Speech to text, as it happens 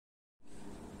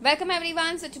Welcome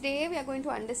everyone. So today we are going to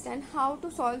understand how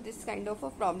to solve this kind of a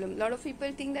problem. A lot of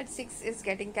people think that 6 is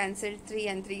getting cancelled, 3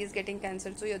 and 3 is getting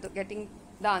cancelled. So you're getting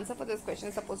the answer for this question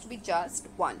is supposed to be just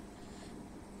 1.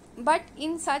 But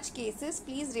in such cases,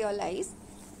 please realize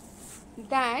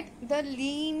that the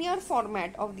linear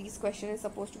format of these questions is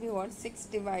supposed to be what? 6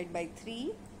 divided by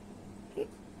 3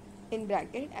 in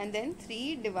bracket and then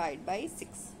 3 divided by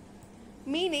 6.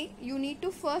 Meaning you need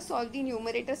to first solve the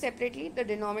numerator separately, the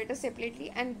denominator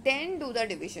separately, and then do the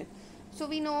division. So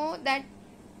we know that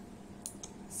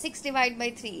 6 divided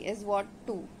by 3 is what?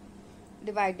 2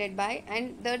 divided by,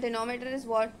 and the denominator is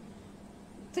what?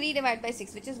 3 divided by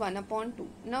 6, which is 1 upon 2.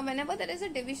 Now whenever there is a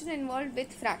division involved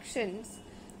with fractions,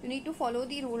 you need to follow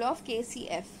the rule of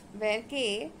KCF, where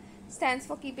K stands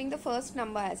for keeping the first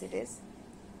number as it is,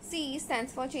 C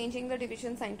stands for changing the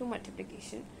division sign to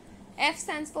multiplication, F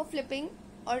stands for flipping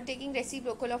or taking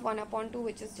reciprocal of 1 upon 2,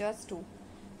 which is just 2.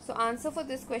 So answer for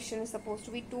this question is supposed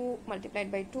to be 2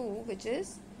 multiplied by 2, which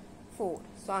is 4.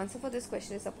 So answer for this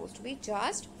question is supposed to be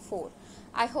just 4.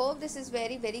 I hope this is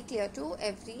very clear to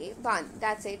everyone.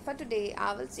 That's it for today.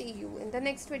 I will see you in the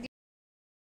next video.